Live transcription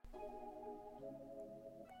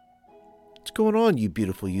going on, you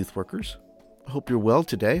beautiful youth workers? I hope you're well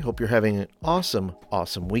today. Hope you're having an awesome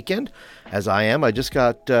weekend, as I am. I just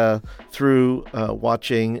got through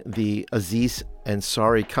watching the Aziz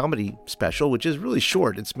Ansari comedy special, which is really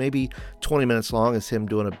short. It's maybe 20 minutes long. It's him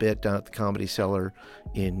doing a bit down at the Comedy Cellar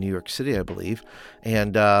in New York City, I believe.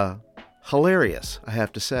 And hilarious, I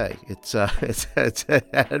have to say. It's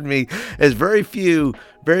had me. There's very few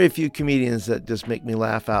comedians that just make me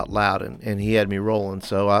laugh out loud, and he had me rolling.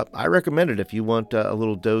 So I recommend it if you want a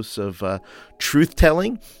little dose of truth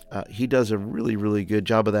telling. He does a really good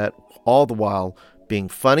job of that, all the while being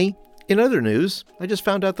funny. In other news, I just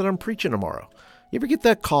found out that I'm preaching tomorrow. You ever get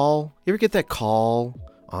that call?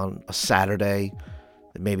 On a Saturday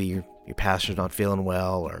that maybe your pastor's not feeling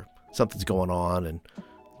well or something's going on, and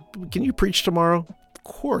can you preach tomorrow? Of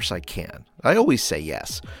course I can. I always say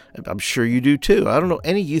yes. I'm sure you do too. I don't know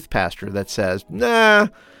any youth pastor that says, nah,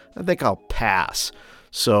 I think I'll pass.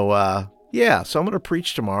 So, so I'm going to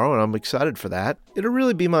preach tomorrow, and I'm excited for that. It'll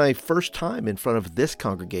really be my first time in front of this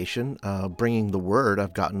congregation, bringing the word.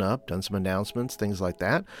 I've gotten up, done some announcements, things like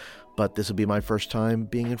that. But this will be my first time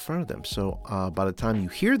being in front of them. So by the time you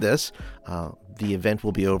hear this, the event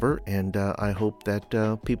will be over, and I hope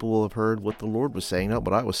that people will have heard what the Lord was saying, not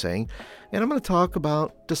what I was saying. And I'm going to talk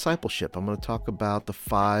about discipleship. I'm going to talk about the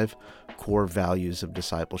 5 core values of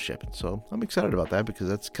discipleship. And so I'm excited about that because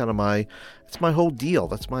that's kind of my whole deal.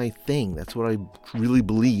 That's my thing. That's what I really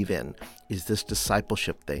believe in, is this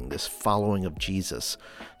discipleship thing, this following of Jesus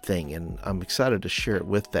thing. And I'm excited to share it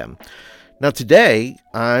with them. Now today,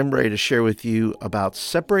 I'm ready to share with you about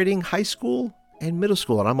separating high school and middle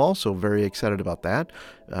school. And I'm also very excited about that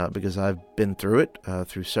because I've been through it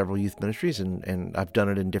through several youth ministries, and I've done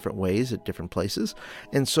it in different ways at different places.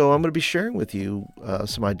 And so I'm going to be sharing with you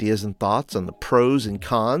some ideas and thoughts on the pros and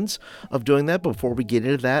cons of doing that. Before we get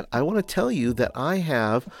into that, I want to tell you that I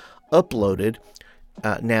have uploaded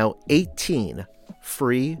now 18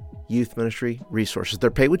 free youth ministry resources.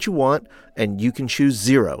 They're pay what you want, and you can choose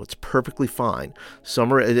 0. It's perfectly fine.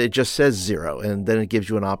 It just says 0, and then it gives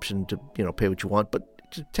you an option to pay what you want, but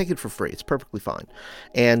take it for free. It's perfectly fine.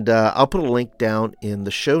 And I'll put a link down in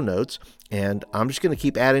the show notes, and I'm just going to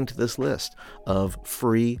keep adding to this list of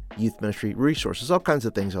free youth ministry resources. All kinds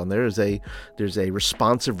of things on there. There's a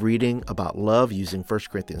responsive reading about love using 1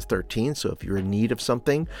 Corinthians 13. So if you're in need of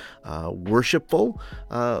something worshipful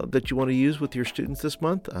that you want to use with your students this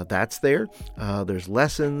month, that's there. There's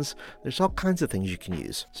lessons. There's all kinds of things you can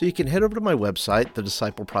use. So you can head over to my website,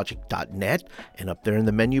 thediscipleproject.net, and up there in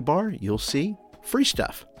the menu bar, you'll see free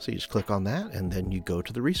stuff. So you just click on that, and then you go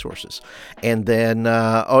to the resources. And then,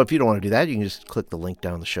 if you don't want to do that, you can just click the link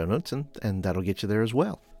down in the show notes, and that'll get you there as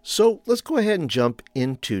well. So let's go ahead and jump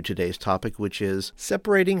into today's topic, which is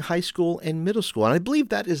separating high school and middle school. And I believe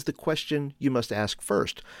that is the question you must ask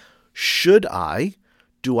first.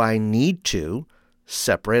 Do I need to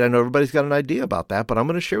separate? I know everybody's got an idea about that, but I'm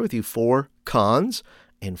going to share with you 4 cons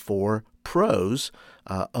and 4 pros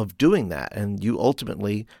of doing that. And you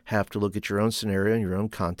ultimately have to look at your own scenario and your own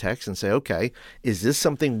context and say, okay, is this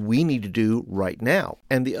something we need to do right now?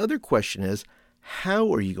 And the other question is,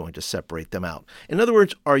 how are you going to separate them out? In other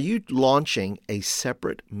words, are you launching a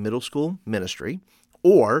separate middle school ministry,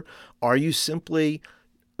 or are you simply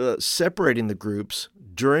separating the groups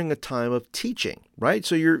during a time of teaching, right?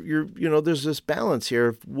 So you're there's this balance here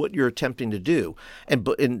of what you're attempting to do,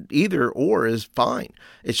 and either or is fine.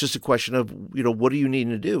 It's just a question of what do you need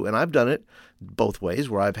to do, and I've done it both ways,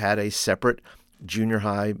 where I've had a separate junior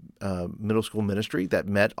high, middle school ministry that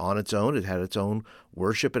met on its own. It had its own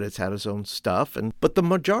worship and it's had its own stuff. But the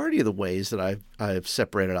majority of the ways that I've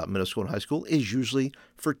separated out middle school and high school is usually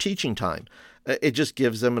for teaching time. It just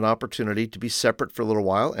gives them an opportunity to be separate for a little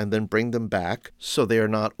while and then bring them back so they are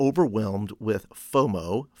not overwhelmed with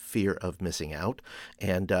FOMO, fear of missing out,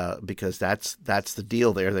 and because that's the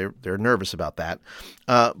deal there. They're nervous about that.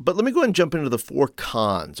 But let me go ahead and jump into the 4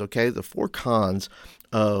 cons, okay? The 4 cons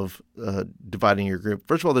of dividing your group.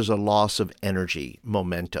 First of all, there's a loss of energy,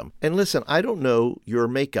 momentum. And listen, I don't know your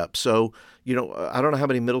makeup, so I don't know how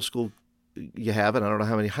many middle school you have, and I don't know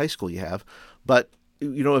how many high school you have, but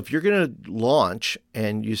if you're going to launch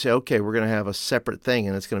and you say, okay, we're going to have a separate thing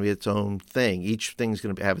and it's going to be its own thing, each thing's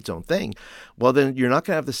going to have its own thing, well, then you're not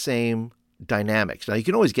going to have the same dynamics. Now, you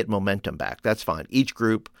can always get momentum back. That's fine. Each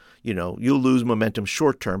group, you'll lose momentum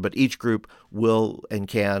short term, but each group will and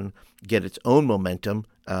can get its own momentum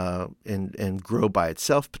and grow by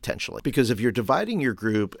itself potentially. Because if you're dividing your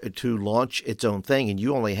group to launch its own thing and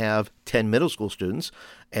you only have 10 middle school students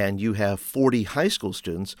and you have 40 high school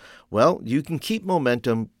students, well, you can keep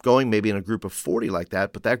momentum going maybe in a group of 40 like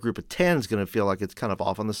that, but that group of 10 is going to feel like it's kind of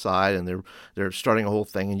off on the side, and they're starting a whole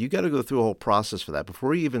thing, and you got to go through a whole process for that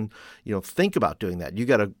before you even think about doing that. You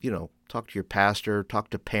got to talk to your pastor, talk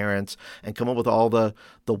to parents, and come up with all the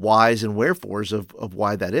whys and wherefores of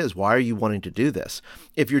why that is. Why are you wanting to do this?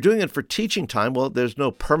 If you're doing it for teaching time, well, there's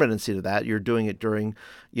no permanency to that. You're doing it during,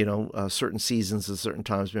 certain seasons and certain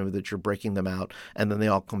times, maybe that you're breaking them out, and then they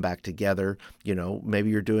all come back together. Maybe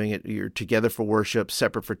you're together for worship,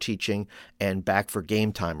 separate for teaching, and back for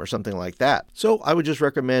game time or something like that. So I would just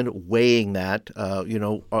recommend weighing that.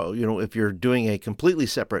 If you're doing a completely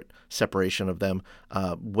separation of them,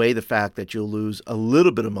 weigh the fact that you'll lose a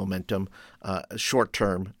little bit of momentum short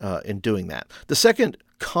term in doing that. The second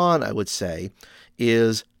con, I would say,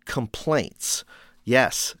 is complaints.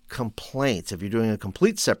 Yes, complaints. If you're doing a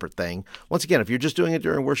complete separate thing, once again, if you're just doing it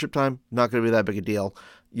during worship time, not going to be that big a deal.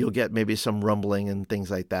 You'll get maybe some rumbling and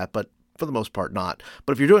things like that, but for the most part, not.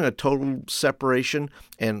 But if you're doing a total separation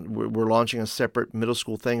and we're launching a separate middle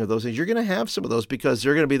school thing or those things, you're going to have some of those because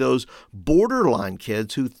they're going to be those borderline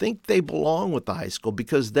kids who think they belong with the high school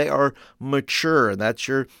because they are mature. And that's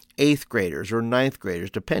your 8th graders or 9th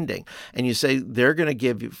graders, depending. And you say they're going to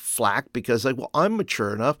give you flack because I'm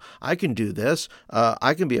mature enough. I can do this.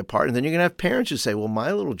 I can be a part. And then you're going to have parents who say, well,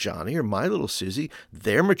 my little Johnny or my little Susie,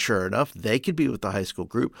 they're mature enough. They could be with the high school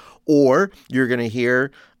group. Or you're going to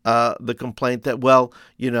hear the complaint that,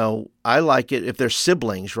 I like it if they're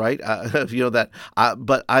siblings, right?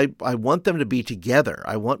 But I want them to be together.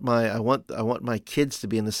 I want my kids to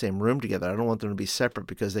be in the same room together. I don't want them to be separate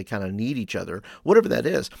because they kind of need each other, whatever that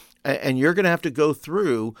is. And you're going to have to go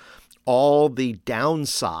through all the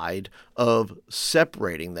downside of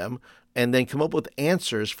separating them and then come up with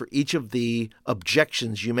answers for each of the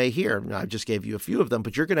objections you may hear. Now, I just gave you a few of them,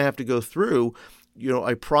 but you're going to have to go through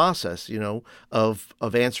a process,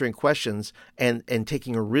 of answering questions and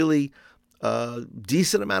taking a really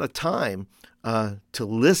decent amount of time to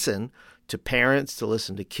listen to parents, to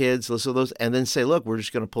listen to kids, listen to those, and then say, look, we're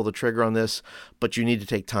just going to pull the trigger on this, but you need to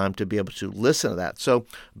take time to be able to listen to that. So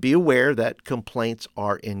be aware that complaints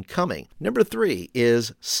are incoming. Number 3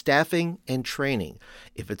 is staffing and training.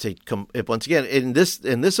 If once again, and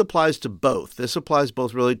this applies to both. This applies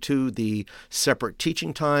both really to the separate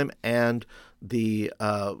teaching time and the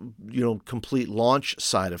complete launch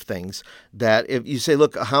side of things, that if you say,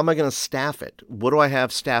 look, how am I going to staff it? What do I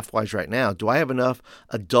have staff-wise right now? Do I have enough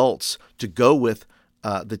adults to go with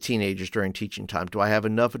the teenagers during teaching time? Do I have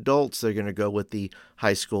enough adults that are going to go with the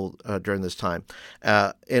high school during this time?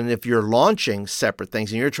 And if you're launching separate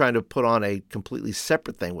things and you're trying to put on a completely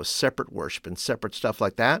separate thing with separate worship and separate stuff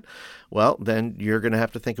like that, well, then you're going to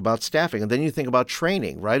have to think about staffing. And then you think about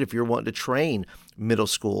training, right? If you're wanting to train middle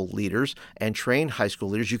school leaders and train high school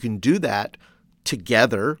leaders, you can do that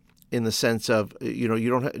together in the sense of, you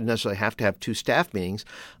don't necessarily have to have 2 staff meetings,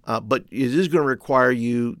 but it is going to require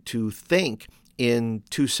you to think in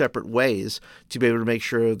 2 separate ways to be able to make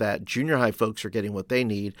sure that junior high folks are getting what they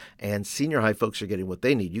need and senior high folks are getting what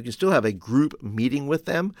they need. You can still have a group meeting with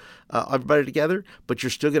them, everybody together, but you're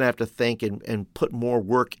still going to have to think and put more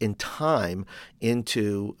work and time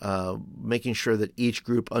into making sure that each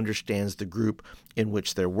group understands the group in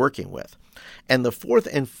which they're working with. And the 4th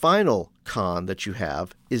and final con that you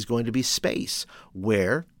have is going to be space.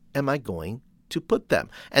 Where am I going to put them?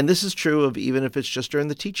 And this is true of even if it's just during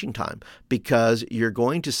the teaching time, because you're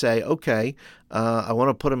going to say, okay, I want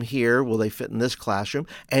to put them here. Will they fit in this classroom?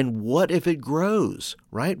 And what if it grows,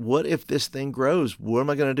 right? What if this thing grows? What am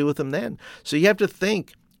I going to do with them then? So you have to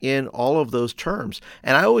think in all of those terms.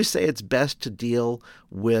 And I always say it's best to deal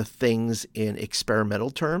with things in experimental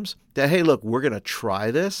terms. That, hey, look, we're going to try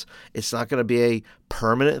this. It's not going to be a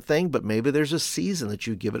permanent thing, but maybe there's a season that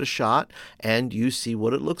you give it a shot and you see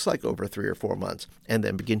what it looks like over 3 or 4 months, and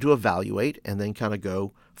then begin to evaluate and then kind of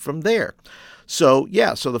go from there. So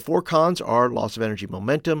the 4 cons are loss of energy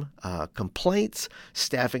momentum, complaints,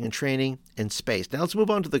 staffing and training, and space. Now let's move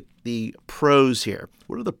on to the pros here.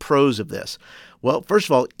 What are the pros of this? Well, first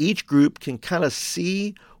of all, each group can kind of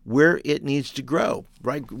see where it needs to grow,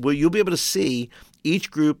 right? Well, you'll be able to see each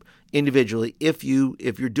group individually. If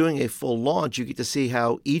you're doing a full launch, you get to see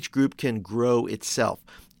how each group can grow itself,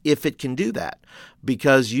 if it can do that,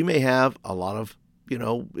 because you may have a lot of,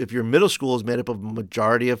 if your middle school is made up of a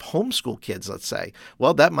majority of homeschool kids, let's say,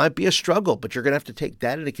 well, that might be a struggle, but you're going to have to take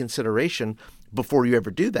that into consideration before you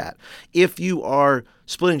ever do that. If you are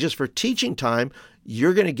splitting just for teaching time,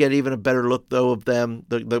 you're going to get even a better look, though, of them.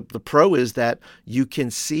 The pro is that you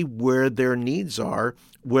can see where their needs are,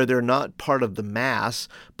 where they're not part of the mass,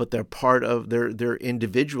 but they're part of they're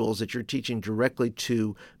individuals that you're teaching directly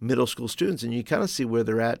to middle school students. And you kind of see where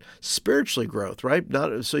they're at spiritually growth, right?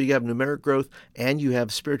 So you have numeric growth and you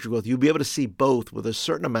have spiritual growth. You'll be able to see both with a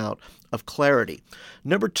certain amount of clarity.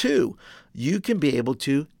 Number two, you can be able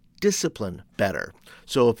to discipline better.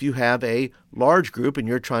 So if you have a large group and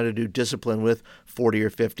you're trying to do discipline with 40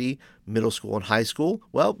 or 50 middle school and high school,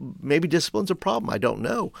 well, maybe discipline's a problem. I don't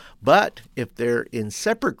know. But if they're in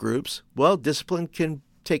separate groups, well, discipline can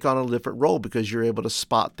take on a different role because you're able to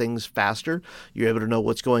spot things faster. You're able to know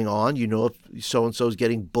what's going on. You know if so-and-so is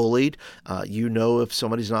getting bullied. You know if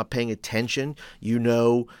somebody's not paying attention. You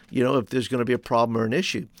know if there's going to be a problem or an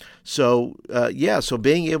issue. So, so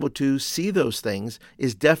being able to see those things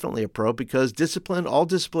is definitely a pro because all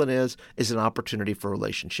discipline is an opportunity for a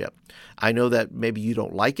relationship. I know that maybe you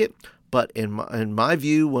don't like it, but in my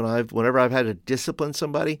view, whenever I've had to discipline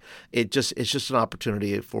somebody, it's just an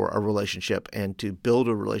opportunity for a relationship and to build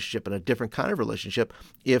a relationship and a different kind of relationship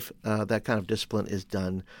if that kind of discipline is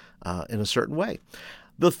done in a certain way.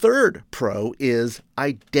 The third pro is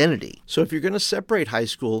identity. So if you're going to separate high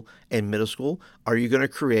school and middle school, are you going to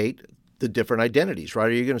create the different identities, right?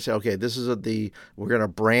 Are you going to say, okay, we're going to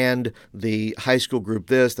brand the high school group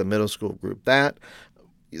this, the middle school group that?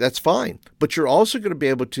 That's fine. But you're also going to be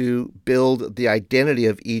able to build the identity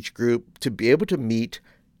of each group to be able to meet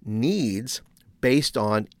needs based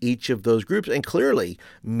on each of those groups. And clearly,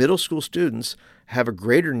 middle school students have a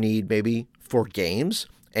greater need maybe for games,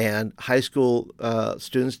 and high school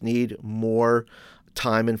students need more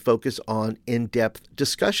time and focus on in-depth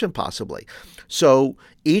discussion possibly. So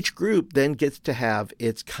each group then gets to have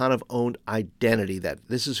its kind of own identity that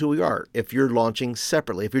this is who we are. If you're launching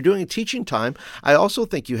separately, if you're doing a teaching time, I also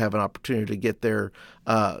think you have an opportunity to get there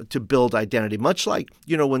to build identity, much like,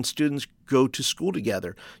 when students go to school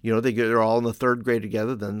together. They're all in the third grade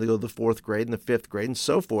together, then they go to the fourth grade and the fifth grade and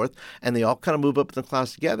so forth, and they all kind of move up in the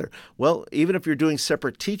class together. Well, even if you're doing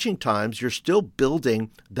separate teaching times, you're still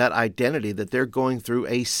building that identity that they're going through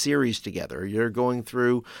a series together. You're going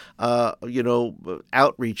through,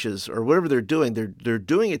 outreaches or whatever they're doing. They're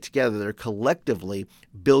doing it together. They're collectively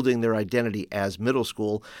building their identity as middle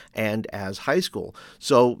school and as high school.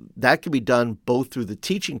 So that can be done both through the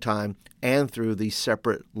teaching time and through the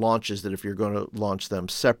separate launches that if you're going to launch them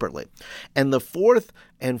separately. And the fourth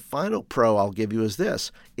and final pro I'll give you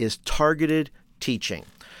is targeted teaching.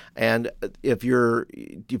 And if you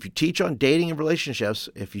teach on dating and relationships,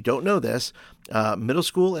 if you don't know this, middle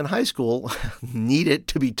school and high school need it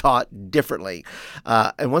to be taught differently.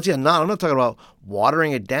 And once again, I'm not talking about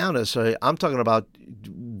watering it down necessarily. I'm talking about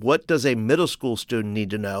what does a middle school student need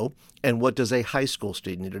to know and what does a high school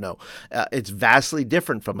student need to know. It's vastly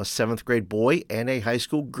different from a 7th grade boy and a high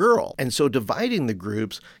school girl. And so dividing the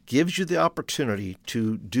groups gives you the opportunity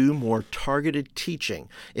to do more targeted teaching.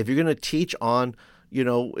 If you're going to teach on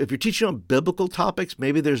if you're teaching on biblical topics,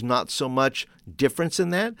 maybe there's not so much difference in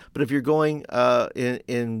that. But if you're going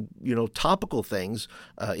in topical things,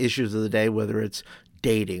 issues of the day, whether it's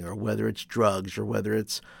dating or whether it's drugs or whether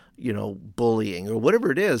it's bullying or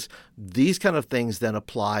whatever it is, these kind of things then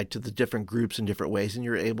apply to the different groups in different ways, and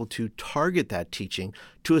you're able to target that teaching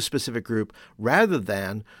to a specific group rather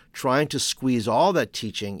than trying to squeeze all that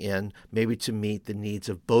teaching in maybe to meet the needs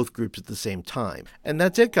of both groups at the same time. And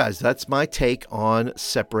that's it, guys. That's my take on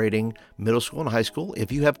separating middle school and high school.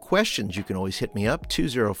 If you have questions, you can always hit me up,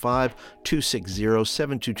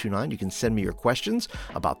 205-260-7229. You can send me your questions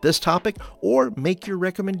about this topic or make your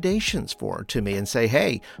recommendations to me and say,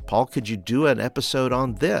 hey, Paul, could you do an episode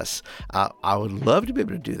on this? I would love to be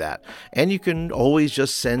able to do that. And you can always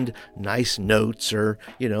just send nice notes or,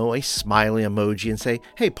 a smiley emoji and say,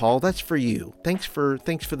 hey, Paul, that's for you. Thanks for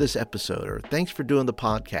this episode, or thanks for doing the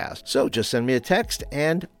podcast. So just send me a text,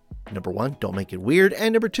 and number one, don't make it weird.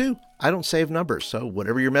 And number two, I don't save numbers. So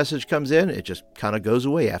whatever your message comes in, it just kind of goes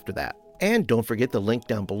away after that. And don't forget the link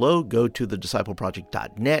down below. Go to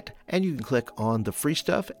thediscipleproject.net and you can click on the free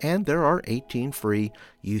stuff. And there are 18 free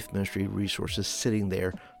youth ministry resources sitting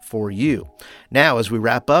there for you. Now, as we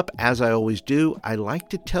wrap up, as I always do, I like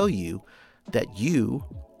to tell you that you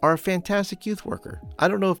are a fantastic youth worker. I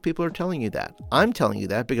don't know if people are telling you that. I'm telling you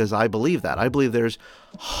that because I believe that. I believe there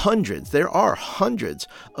are hundreds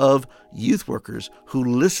of youth workers who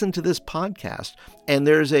listen to this podcast, and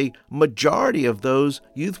there's a majority of those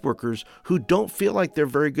youth workers who don't feel like they're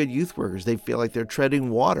very good youth workers. They feel like they're treading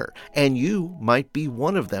water, and you might be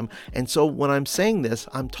one of them. And so when I'm saying this,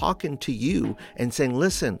 I'm talking to you and saying,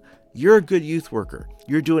 listen, You're a good youth worker.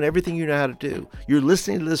 You're doing everything you know how to do. You're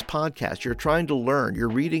listening to this podcast. You're trying to learn. You're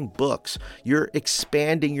reading books. You're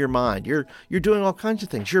expanding your mind. You're doing all kinds of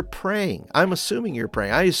things. You're praying. I'm assuming you're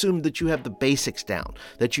praying. I assume that you have the basics down,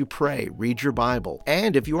 that you pray, read your Bible.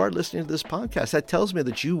 And if you are listening to this podcast, that tells me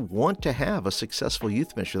that you want to have a successful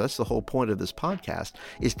youth ministry. That's the whole point of this podcast,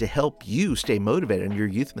 is to help you stay motivated in your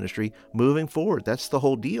youth ministry moving forward. That's the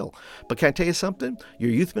whole deal. But can I tell you something?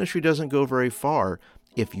 Your youth ministry doesn't go very far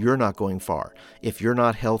if you're not going far, if you're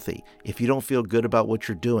not healthy, if you don't feel good about what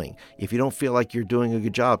you're doing, if you don't feel like you're doing a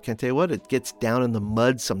good job. Can I tell you what? It gets down in the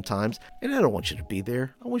mud sometimes, and I don't want you to be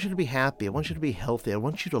there. I want you to be happy. I want you to be healthy. I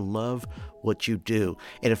want you to love what you do.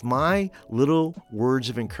 And if my little words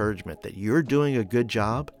of encouragement that you're doing a good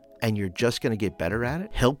job and you're just going to get better at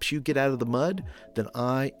it helps you get out of the mud, then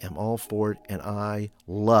I am all for it, and I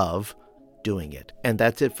love doing it. And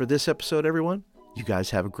that's it for this episode, everyone. You guys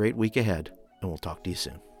have a great week ahead, and we'll talk to you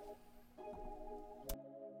soon.